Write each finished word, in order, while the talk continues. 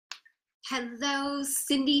Hello,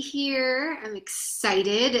 Cindy here. I'm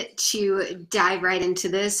excited to dive right into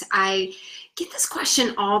this. I get this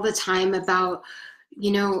question all the time about,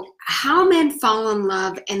 how men fall in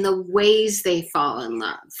love and the ways they fall in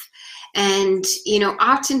love. And,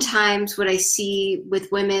 oftentimes what I see with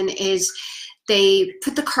women is they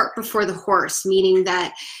put the cart before the horse, meaning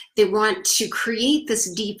that they want to create this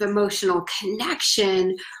deep emotional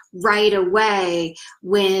connection right away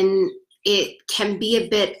when it can be a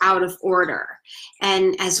bit out of order.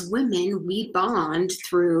 And as women, we bond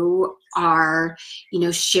through our,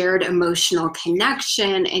 shared emotional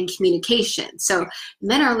connection and communication. So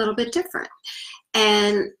men are a little bit different.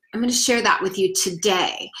 And I'm going to share that with you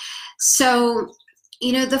today. So,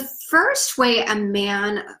 the first way a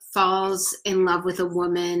man falls in love with a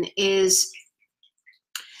woman is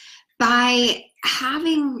by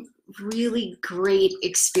having really great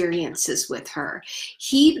experiences with her.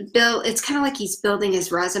 It's kind of like he's building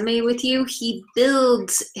his resume with you. He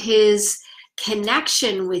builds his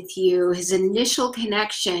connection with you, his initial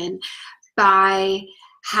connection, by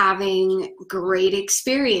having great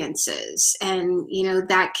experiences. And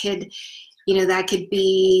that could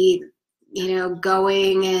be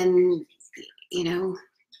going and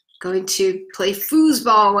going to play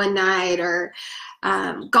foosball one night, or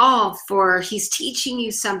golf, or he's teaching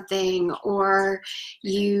you something, or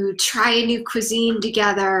you try a new cuisine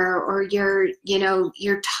together, or you're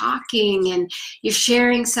talking and you're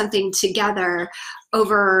sharing something together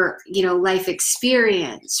over life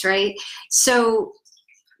experience, right? So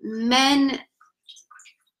men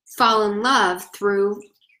fall in love through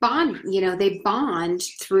bond. They bond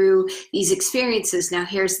through these experiences. Now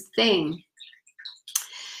here's the thing.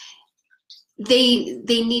 They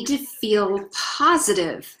need to feel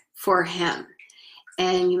positive for him.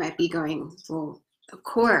 And you might be going, well, of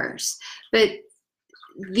course. But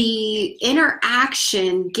the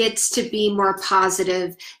interaction gets to be more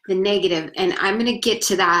positive than negative. And I'm going to get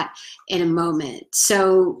to that in a moment.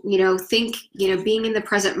 So, think, being in the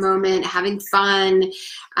present moment, having fun,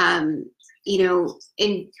 and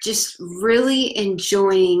just really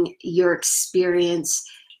enjoying your experience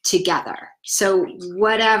together. So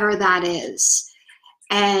whatever that is.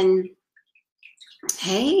 And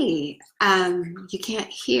hey, you can't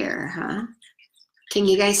hear, huh? Can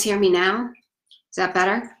you guys hear me now? Is that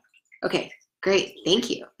better? Okay, great, thank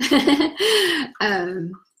you. Have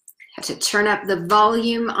to turn up the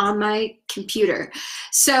volume on my computer.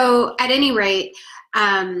 So at any rate,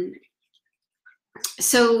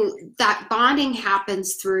 so that bonding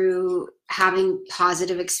happens through having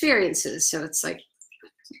positive experiences. So it's like,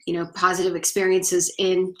 positive experiences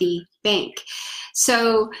in the bank.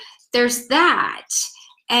 So there's that.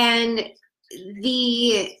 And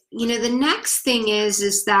the next thing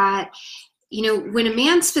is that, when a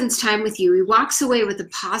man spends time with you, he walks away with a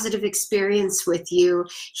positive experience with you.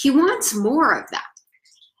 He wants more of that.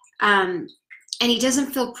 And he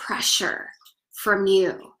doesn't feel pressure from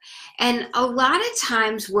you. And a lot of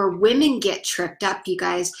times where women get tripped up, you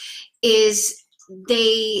guys, is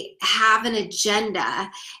they have an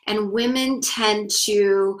agenda, and women tend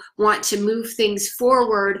to want to move things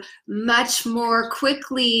forward much more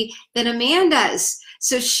quickly than a man does.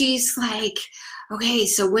 So she's like, okay,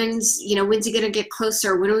 so when's he going to get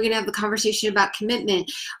closer? When are we going to have the conversation about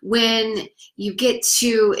commitment? When you get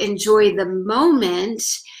to enjoy the moment,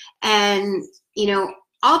 and,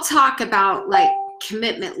 I'll talk about like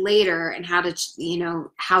commitment later and how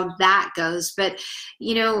to, how that goes. But,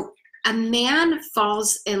 a man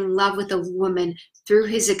falls in love with a woman through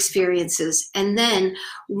his experiences. And then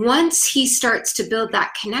once he starts to build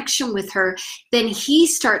that connection with her, then he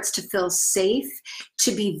starts to feel safe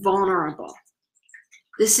to be vulnerable.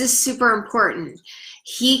 This is super important.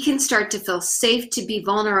 He can start to feel safe to be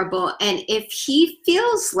vulnerable. And if he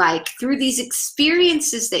feels like through these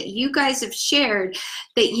experiences that you guys have shared,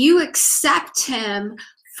 that you accept him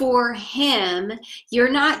for him, you're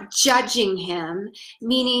not judging him,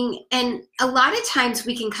 meaning, and a lot of times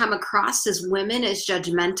we can come across as women as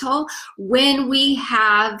judgmental when we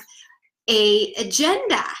have a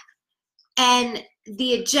agenda. And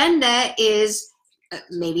the agenda is,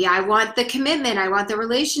 maybe I want the commitment, I want the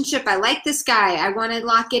relationship, I like this guy, I want to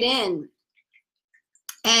lock it in.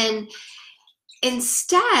 And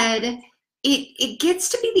instead, it gets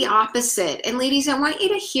to be the opposite. And ladies, I want you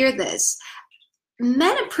to hear this.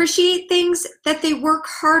 Men appreciate things that they work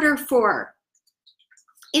harder for.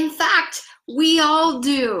 In fact, we all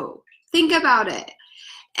do. Think about it.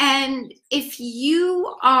 And if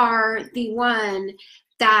you are the one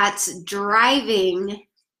that's driving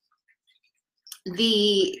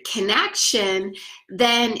the connection,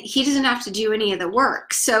 then he doesn't have to do any of the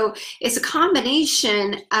work. So it's a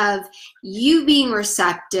combination of you being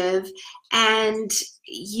receptive and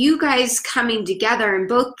you guys coming together and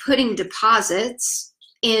both putting deposits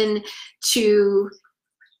into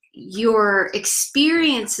your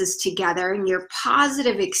experiences together and your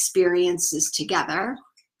positive experiences together,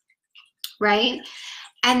 right?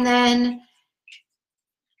 And then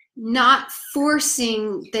not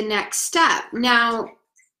forcing the next step. Now,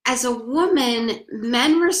 as a woman,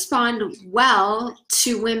 men respond well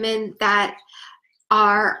to women that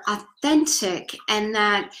are authentic and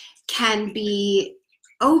that can be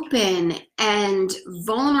open and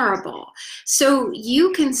vulnerable. So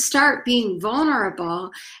you can start being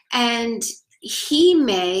vulnerable, and he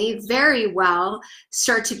may very well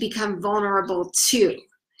start to become vulnerable too.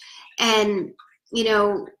 And you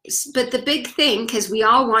know, but the big thing, because we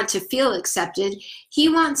all want to feel accepted, he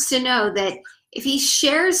wants to know that if he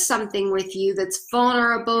shares something with you that's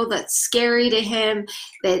vulnerable, that's scary to him,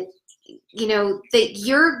 that, you know, that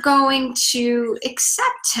you're going to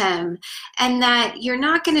accept him and that you're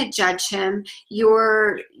not going to judge him.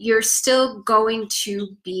 You're still going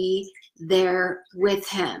to be there with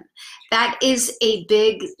him. That is a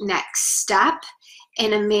big next step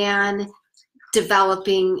in a man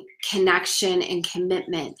developing connection and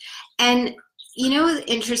commitment. And you know, the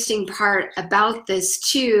interesting part about this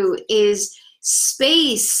too is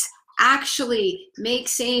space actually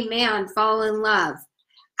makes a man fall in love.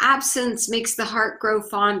 Absence makes the heart grow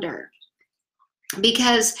fonder,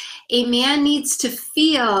 because a man needs to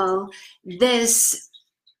feel this,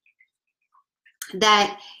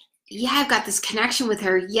 that, yeah, I've got this connection with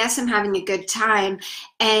her. Yes, I'm having a good time.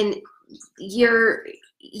 And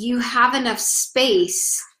you have enough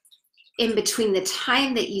space in between the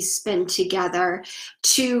time that you spend together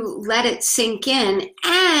to let it sink in.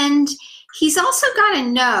 And he's also got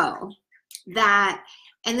to know that,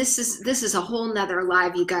 and this is a whole nother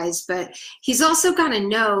live, you guys, but he's also got to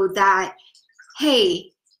know that,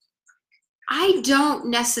 hey, I don't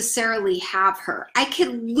necessarily have her. I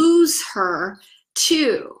could lose her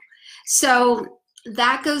too. So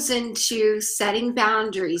that goes into setting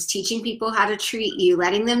boundaries, teaching people how to treat you,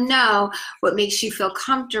 letting them know what makes you feel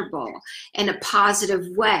comfortable in a positive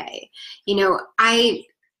way. You know, I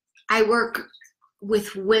work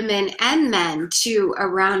with women and men too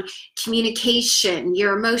around communication,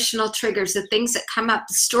 your emotional triggers, the things that come up,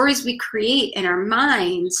 the stories we create in our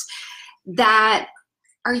minds that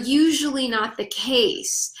are usually not the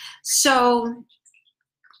case. So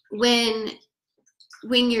when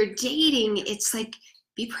you're dating, it's like,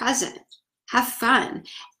 be present, have fun,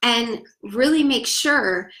 and really make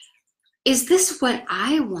sure, is this what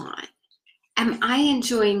I want? Am I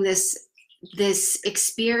enjoying this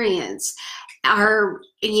experience? Am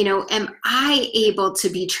I able to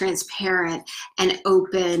be transparent and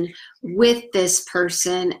open with this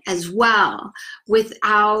person as well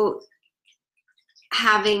without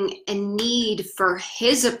having a need for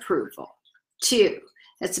his approval too?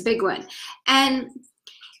 That's a big one. And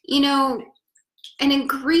you know, an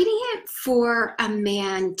ingredient for a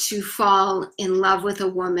man to fall in love with a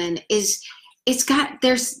woman is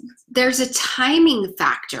there's a timing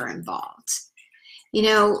factor involved. You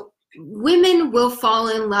know, women will fall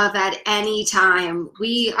in love at any time.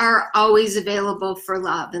 We are always available for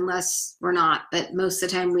love, unless we're not, but most of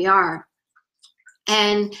the time we are.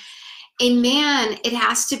 And a man, it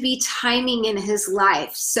has to be timing in his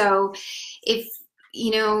life. So if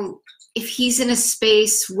he's in a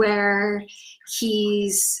space where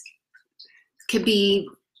could be,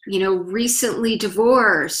 recently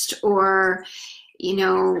divorced, or,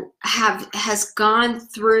 has gone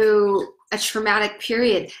through a traumatic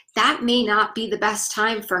period, that may not be the best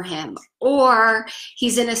time for him. Or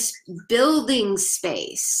he's in a building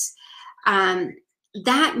space,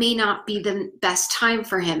 that may not be the best time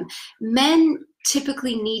for him. Men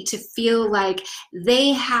typically need to feel like they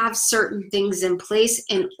have certain things in place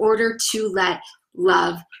in order to let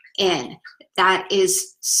love in. That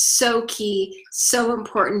is so key, so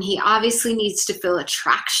important. He obviously needs to feel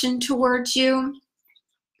attraction towards you.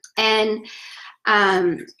 And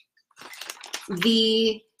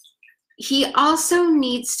he also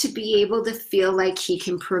needs to be able to feel like he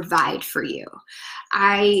can provide for you.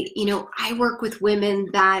 I work with women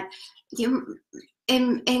that,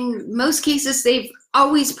 in most cases, they've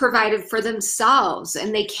always provided for themselves,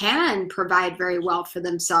 and they can provide very well for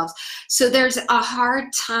themselves. So there's a hard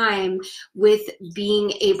time with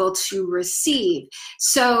being able to receive.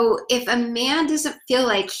 So if a man doesn't feel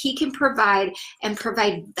like he can provide and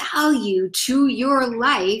provide value to your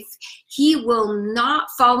life, he will not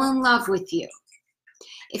fall in love with you.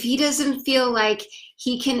 If he doesn't feel like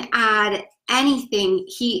he can add anything,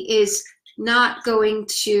 he is not going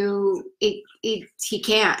to, he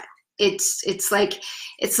can't. It's like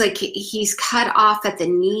he's cut off at the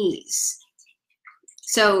knees.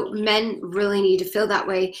 So men really need to feel that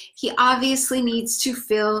way. He obviously needs to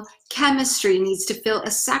feel chemistry, needs to feel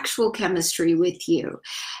a sexual chemistry with you.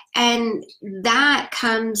 And that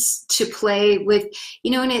comes to play with,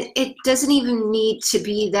 you know, and it doesn't even need to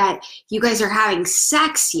be that you guys are having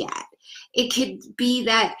sex yet. It could be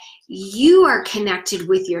that you are connected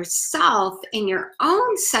with yourself and your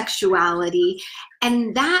own sexuality,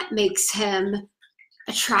 and that makes him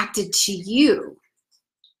attracted to you.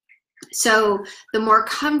 So the more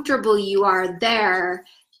comfortable you are there,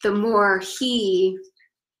 the more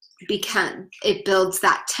it builds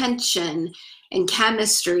that tension and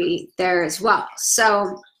chemistry there as well.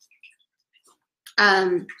 So,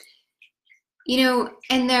 you know,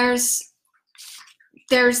 and there's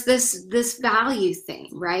this value thing,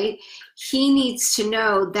 right? He needs to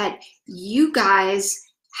know that you guys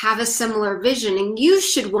have a similar vision, and you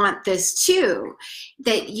should want this too,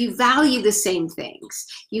 that you value the same things.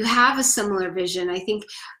 You have a similar vision. I think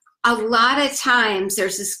a lot of times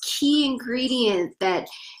there's this key ingredient that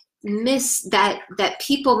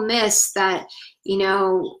people miss, that, you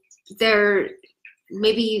know,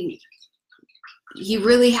 maybe you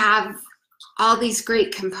really have all these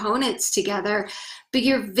great components together, but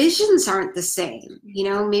your visions aren't the same. You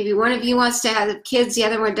know, maybe one of you wants to have kids, the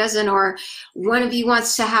other one doesn't, or one of you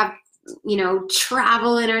wants to have, you know,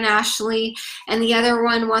 travel internationally, and the other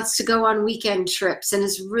one wants to go on weekend trips and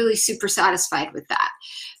is really super satisfied with that,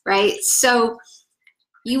 right? So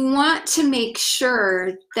you want to make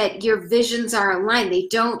sure that your visions are aligned. They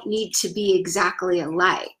don't need to be exactly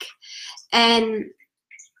alike. And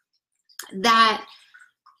that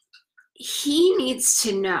he needs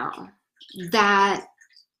to know that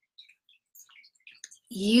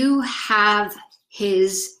you have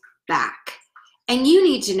his back. And you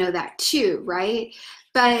need to know that too, right?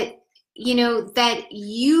 But, you know, that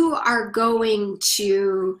you're going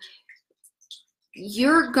to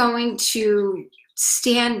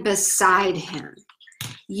stand beside him.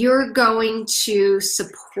 You're going to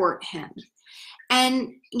support him.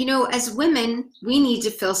 And, you know, as women, we need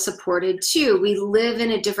to feel supported too. We live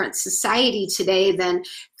in a different society today than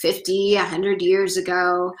 50, 100 years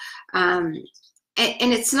ago. And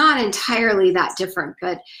it's not entirely that different,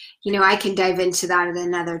 but, you know, I can dive into that at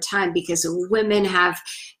another time, because women have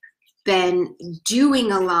been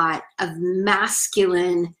doing a lot of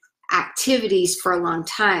masculine activities for a long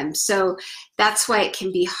time. So that's why it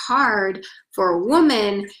can be hard for a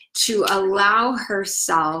woman to allow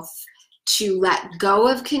herself to let go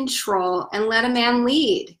of control and let a man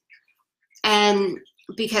lead. And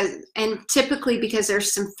typically because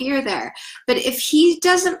there's some fear there. But if he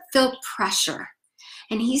doesn't feel pressure,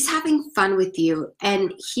 and he's having fun with you,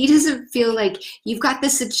 and he doesn't feel like you've got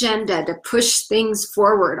this agenda to push things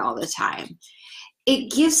forward all the time,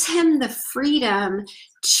 it gives him the freedom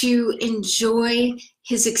to enjoy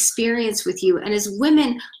his experience with you. And as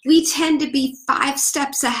women, we tend to be 5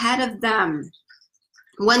 steps ahead of them.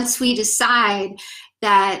 Once we decide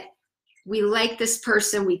that we like this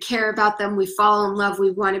person, we care about them, we fall in love,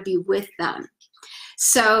 we want to be with them.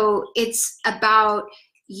 So it's about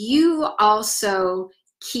you also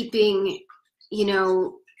keeping, you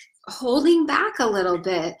know, holding back a little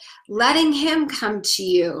bit, letting him come to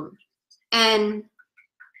you. And,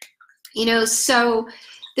 you know, so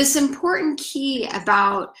this important key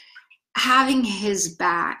about having his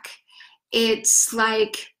back, it's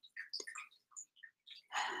like,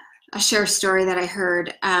 I'll share a story that I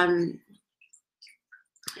heard.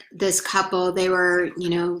 This couple, they were, you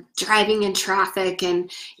know, driving in traffic,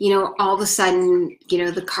 and, you know, all of a sudden, you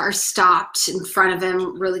know, the car stopped in front of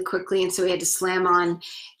him really quickly, and so he had to slam on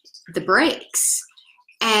the brakes.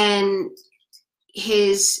 And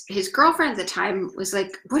his girlfriend at the time was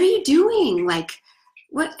like, "What are you doing? Like,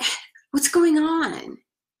 what's going on?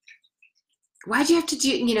 Why'd you have to do,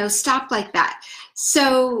 you know, stop like that?"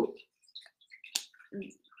 So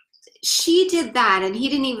she did that, and he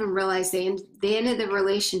didn't even realize they ended the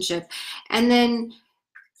relationship. And then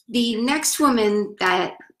the next woman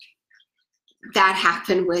that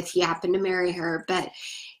happened with, he happened to marry her, but,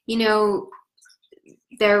 you know,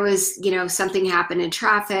 there was, you know, something happened in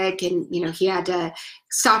traffic, and, you know, he had to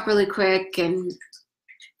stop really quick, and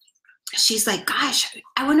she's like, "Gosh,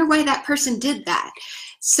 I wonder why that person did that."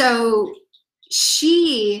 So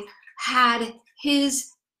she had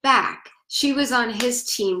his back. She was on his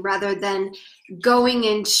team rather than going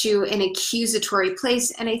into an accusatory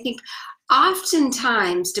place. And I think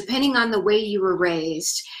oftentimes, depending on the way you were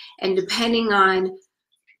raised, and depending on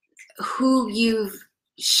who you've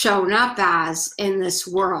shown up as in this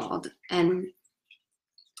world. And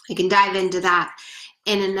I can dive into that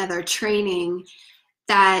in another training.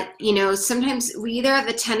 That, you know, sometimes we either have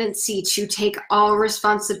a tendency to take all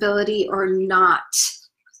responsibility or not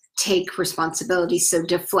take responsibility, so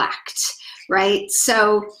deflect, right?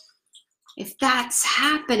 So if that's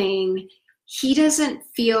happening, he doesn't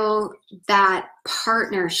feel that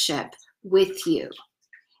partnership with you.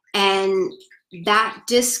 And that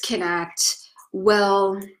disconnect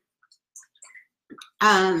will,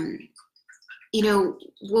 you know,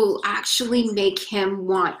 will actually make him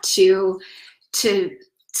want to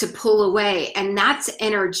pull away, and that's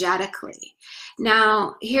energetically.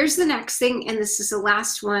 Now, here's the next thing, and this is the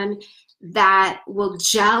last one that will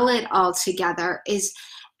gel it all together, is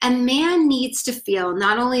a man needs to feel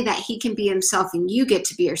not only that he can be himself, and you get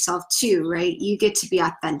to be yourself too, right? You get to be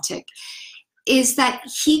authentic, is that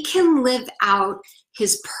he can live out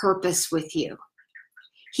his purpose with you.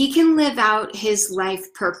 He can live out his life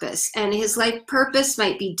purpose, and his life purpose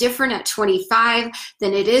might be different at 25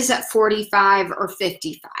 than it is at 45 or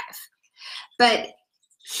 55. But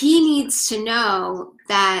he needs to know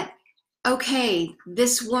that, okay,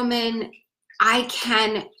 this woman, I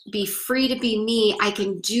can be free to be me. I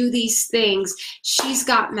can do these things. She's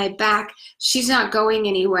got my back. She's not going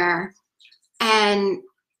anywhere. And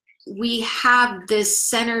we have this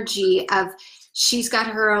synergy of, she's got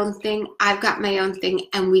her own thing, I've got my own thing,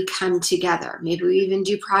 and we come together. Maybe we even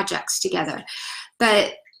do projects together.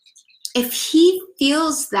 But if he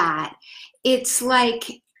feels that, it's like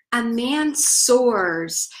a man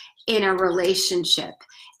soars in a relationship,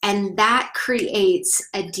 and that creates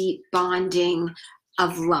a deep bonding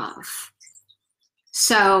of love.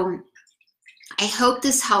 So I hope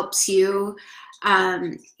this helps you.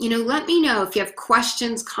 You know, let me know if you have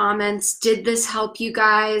questions, comments. Did this help you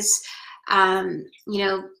guys? You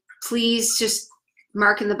know, please just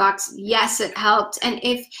mark in the box, yes, it helped. And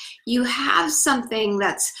if you have something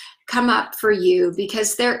that's come up for you,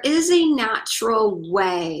 because there is a natural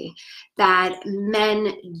way that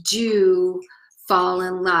men do fall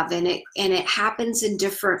in love, and it happens in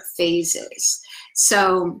different phases.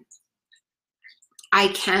 So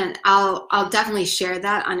I'll definitely share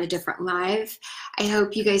that on a different live. I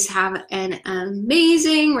hope you guys have an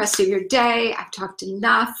amazing rest of your day. I've talked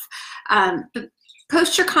enough. But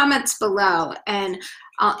post your comments below and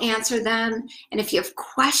I'll answer them. And if you have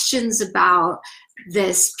questions about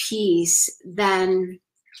this piece, then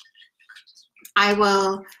I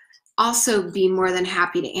will also be more than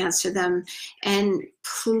happy to answer them. And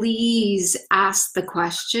please ask the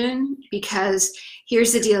question, because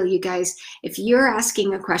here's the deal, you guys. If you're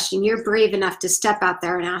asking a question, you're brave enough to step out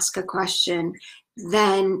there and ask a question,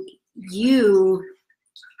 then you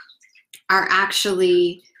are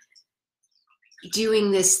actually doing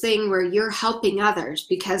this thing where you're helping others,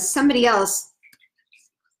 because somebody else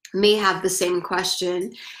may have the same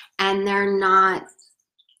question and they're not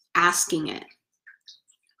asking it.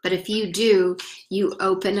 But if you do, you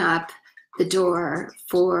open up the door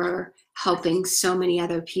for helping so many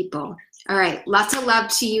other people. All right, lots of love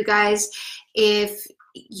to you guys. If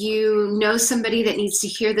you know somebody that needs to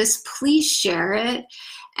hear this, please share it.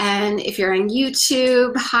 And if you're on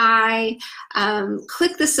YouTube, hi,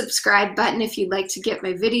 click the subscribe button if you'd like to get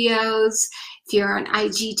my videos. If you're on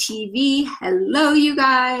IGTV, hello, you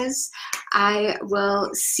guys. I will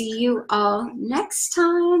see you all next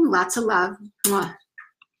time. Lots of love. Mwah.